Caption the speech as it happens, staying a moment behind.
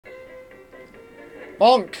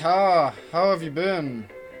Bonk! Ah, how have you been?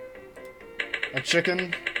 A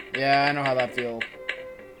chicken? Yeah, I know how that feels.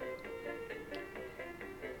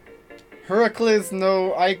 Herakles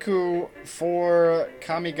no Eikou for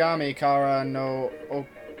Kamigami Kara no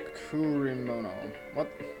Okurimono. What?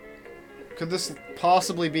 Could this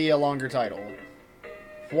possibly be a longer title?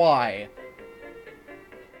 Why?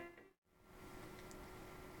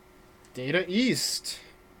 Data East.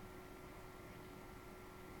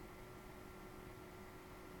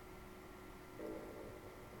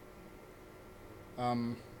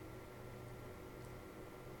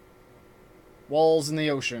 Walls in the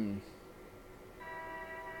ocean.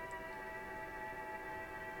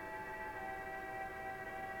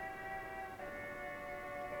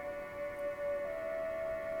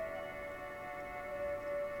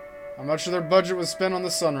 How much of their budget was spent on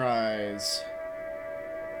the sunrise?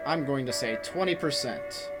 I'm going to say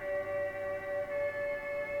 20%.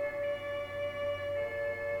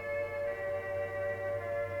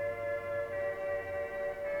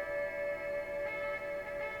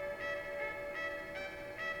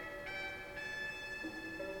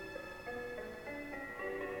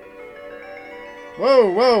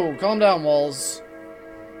 Whoa, whoa! Calm down, Walls.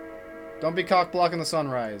 Don't be cock-blocking the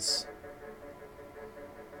sunrise.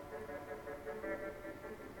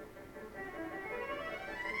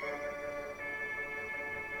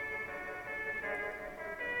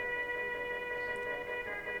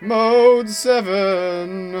 Mode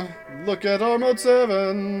 7! Look at our Mode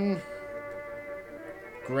 7!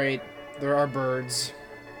 Great. There are birds.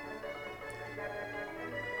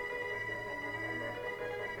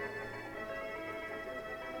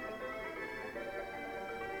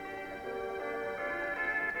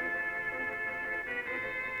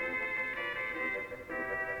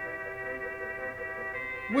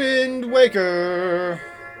 Wind Waker!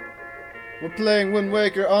 We're playing Wind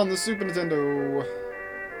Waker on the Super Nintendo.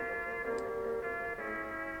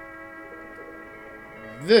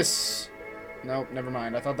 This... Nope, never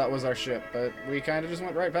mind. I thought that was our ship, but we kind of just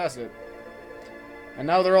went right past it. And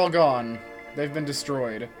now they're all gone. They've been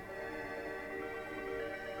destroyed.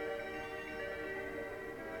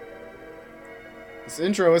 This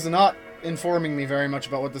intro is not informing me very much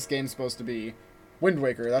about what this game's supposed to be. Wind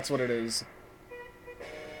Waker, that's what it is.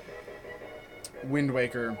 Wind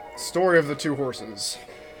Waker. Story of the Two Horses.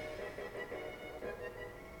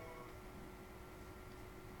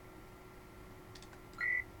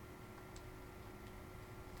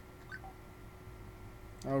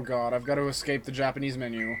 Oh god, I've got to escape the Japanese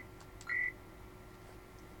menu.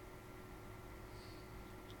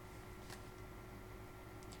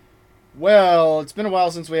 Well, it's been a while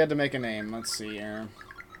since we had to make a name. Let's see here.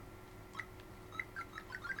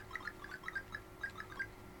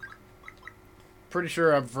 Pretty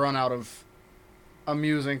sure I've run out of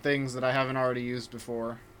amusing things that I haven't already used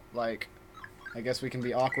before. Like, I guess we can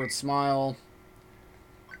be Awkward Smile.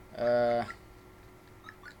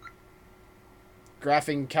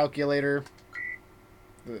 Graphing Calculator.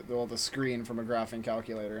 The screen from a graphing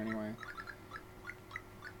calculator, anyway.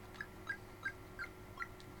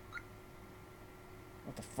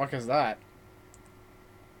 What the fuck is that?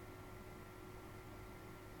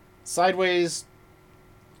 Sideways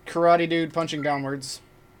karate dude punching downwards.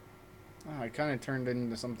 Oh, I kind of turned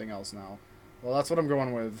into something else now. Well, that's what I'm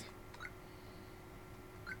going with.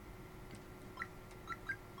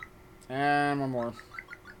 And one more.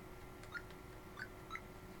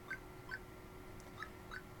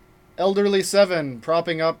 Elderly 7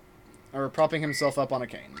 propping himself up on a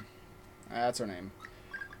cane. That's her name.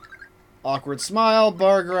 Awkward Smile,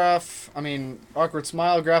 Awkward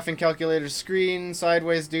Smile, graphing calculator screen,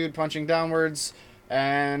 sideways dude punching downwards,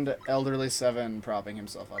 and Elderly 7 propping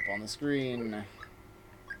himself up on the screen.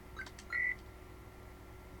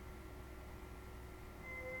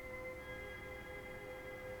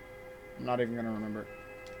 I'm not even gonna remember.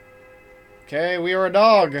 Okay, we are a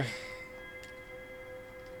dog.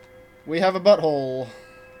 We have a butthole.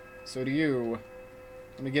 So do you.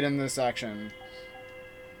 Let me get in this action.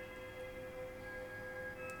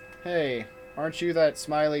 Hey, aren't you that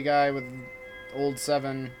smiley guy with old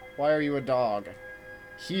 7? Why are you a dog?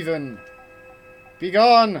 Heathen. Be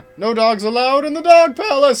gone! No dogs allowed in the dog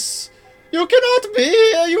palace! You cannot be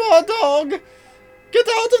here, you are a dog! Get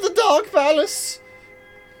out of the dog palace!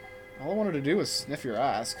 All I wanted to do was sniff your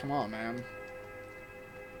ass. Come on, man.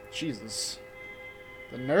 Jesus.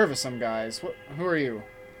 The nerve of some guys. Who are you?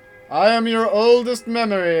 I am your oldest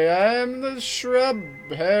memory. I am the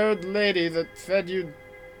shrub-haired lady that fed you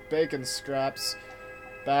bacon scraps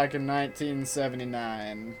back in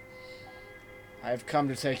 1979. I have come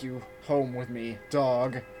to take you home with me,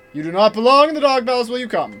 dog. You do not belong in the dog palace. Will you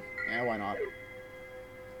come? Yeah, why not?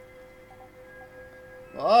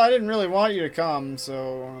 Well, I didn't really want you to come,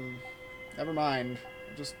 so, never mind.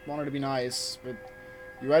 I just wanted to be nice, but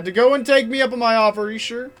you had to go and take me up on my offer, are you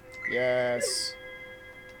sure? Yes.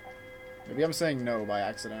 Maybe I'm saying no by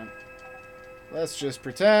accident. Let's just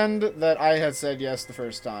pretend that I had said yes the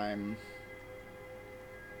first time.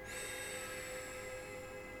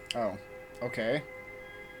 Oh, okay.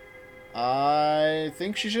 I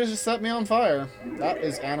think she should have set me on fire. That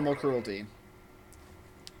is animal cruelty.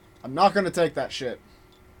 I'm not gonna take that shit.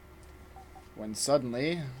 When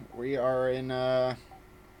suddenly, we are in,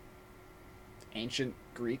 ancient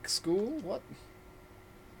Greek school? What?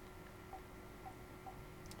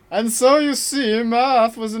 And so you see,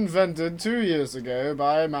 math was invented 2 years ago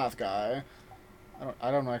by a math guy.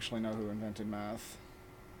 I don't actually know who invented math.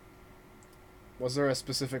 Was there a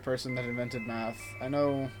specific person that invented math? I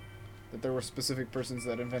know that there were specific persons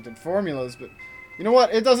that invented formulas, but you know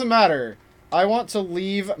what? It doesn't matter. I want to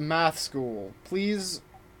leave math school. Please.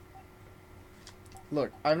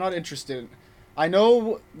 Look, I'm not interested. I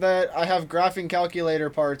know that I have graphing calculator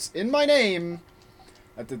parts in my name.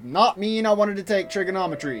 That did not mean I wanted to take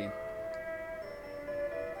trigonometry.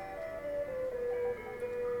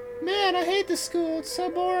 Man, I hate this school. It's so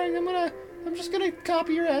boring. I'm just gonna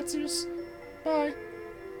copy your answers. Bye.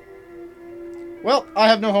 Well, I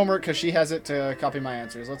have no homework because she has it to copy my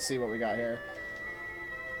answers. Let's see what we got here.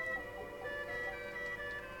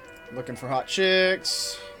 Looking for hot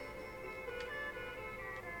chicks.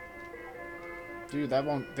 Dude, that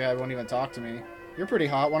won't even talk to me. You're pretty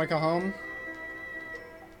hot. Want to come home?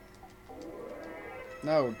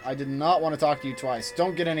 No, I did not want to talk to you twice.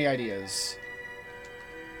 Don't get any ideas.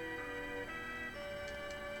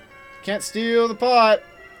 Can't steal the pot.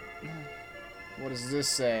 What does this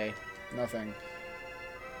say? Nothing.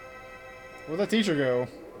 Where'd that teacher go?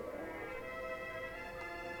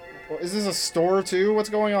 Is this a store too? What's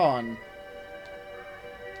going on?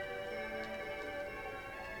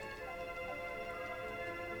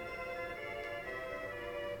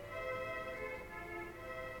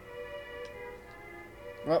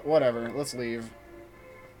 Well, whatever. Let's leave.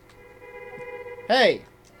 Hey!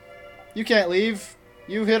 You can't leave.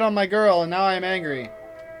 You hit on my girl, and now I am angry.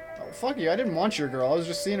 Oh, fuck you. I didn't want your girl. I was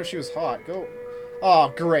just seeing if she was hot. Go.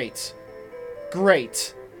 Oh, great.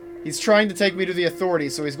 Great. He's trying to take me to the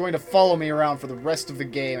authorities, so he's going to follow me around for the rest of the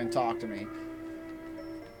game and talk to me.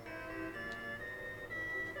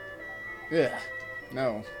 Ugh.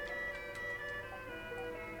 No.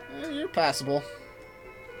 You're passable.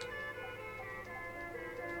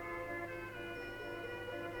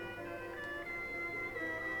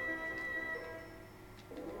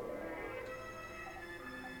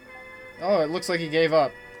 Oh, it looks like he gave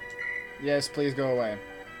up. Yes, please go away.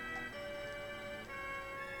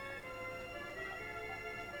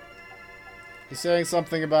 He's saying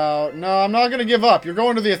something about, no, I'm not going to give up. You're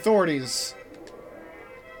going to the authorities.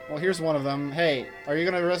 Well, here's one of them. Hey, are you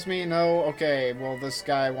going to arrest me? No? Okay, well, this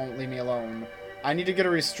guy won't leave me alone. I need to get a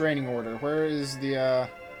restraining order. Where is the,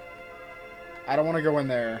 I don't want to go in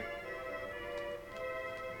there.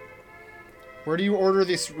 Where do you order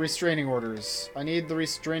these restraining orders? I need the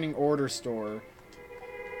restraining order store.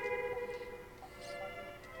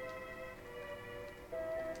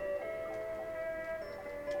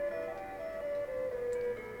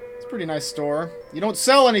 It's a pretty nice store. You don't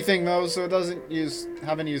sell anything though, so it doesn't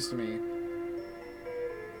have any use to me.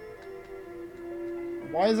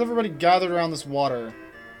 Why is everybody gathered around this water?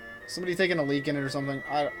 Somebody taking a leak in it or something?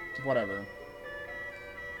 Whatever.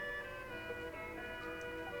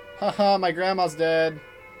 Haha, my grandma's dead.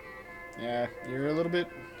 Yeah, you're a little bit...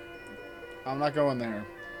 I'm not going there.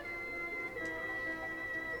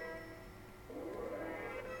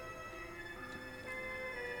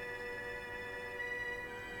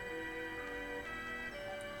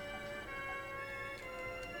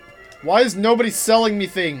 Why is nobody selling me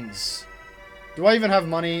things? Do I even have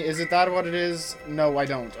money? Is it that what it is? No, I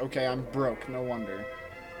don't. Okay, I'm broke. No wonder.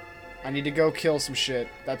 I need to go kill some shit.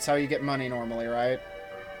 That's how you get money normally, right?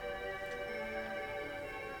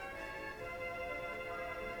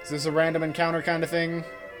 Is this a random encounter kind of thing?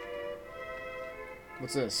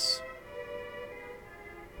 What's this?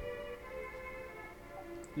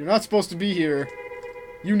 You're not supposed to be here.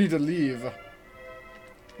 You need to leave.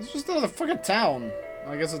 It's just another fucking town.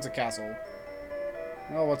 I guess it's a castle.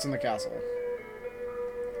 Oh, what's in the castle?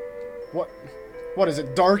 What? What, is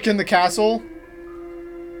it dark in the castle?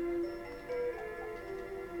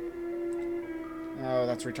 Oh,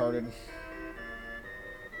 that's retarded.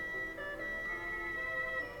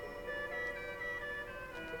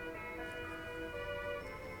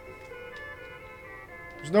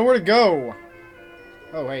 There's nowhere to go.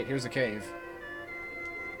 Oh, wait, here's a cave.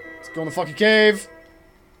 Let's go in the fucking cave.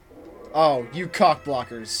 Oh, you cock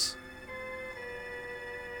blockers.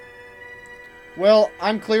 Well,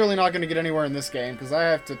 I'm clearly not going to get anywhere in this game, because I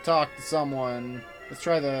have to talk to someone. Let's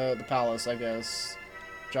try the palace, I guess.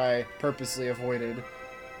 Which I purposely avoided.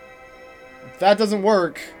 If that doesn't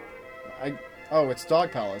work... Oh, it's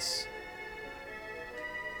Dog Palace.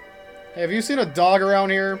 Hey, have you seen a dog around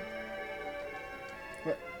here?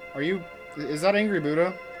 What, are you... Is that Angry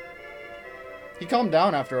Buddha? He calmed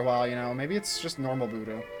down after a while, you know. Maybe it's just normal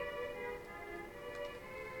Buddha.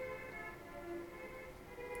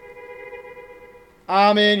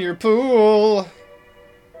 I'm in your pool.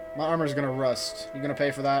 My armor's gonna rust. You gonna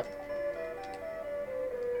pay for that?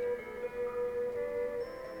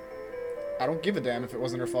 I don't give a damn if it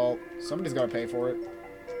wasn't her fault. Somebody's gotta pay for it.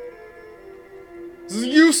 This is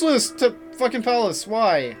useless to fucking palace.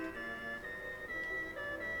 Why?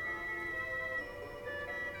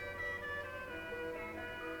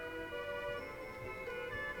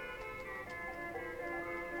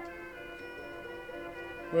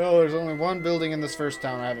 Well, there's only one building in this first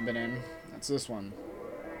town I haven't been in. That's this one.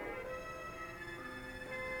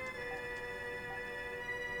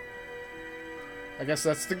 I guess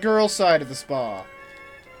that's the girl side of the spa.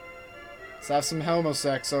 Let's have some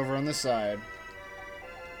homosex over on this side.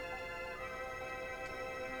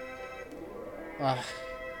 Ah,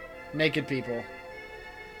 naked people.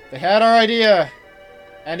 They had our idea,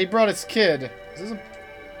 and he brought his kid. Is this a...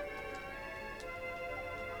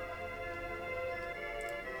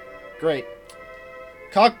 Great.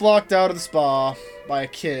 Cock blocked out of the spa by a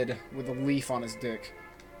kid with a leaf on his dick.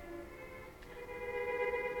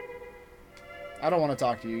 I don't want to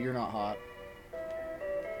talk to you. You're not hot.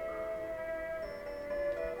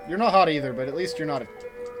 You're not hot either, but at least you're not a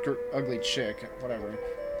ugly chick. Whatever.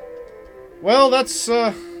 Well, that's,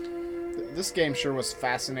 this game sure was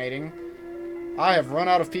fascinating. I have run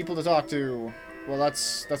out of people to talk to. Well,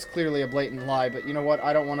 that's clearly a blatant lie, but you know what?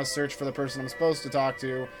 I don't want to search for the person I'm supposed to talk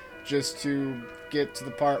to just to get to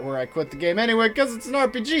the part where I quit the game anyway, because it's an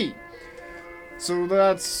RPG. So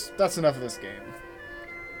that's enough of this game.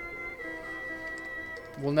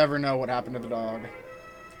 We'll never know what happened to the dog.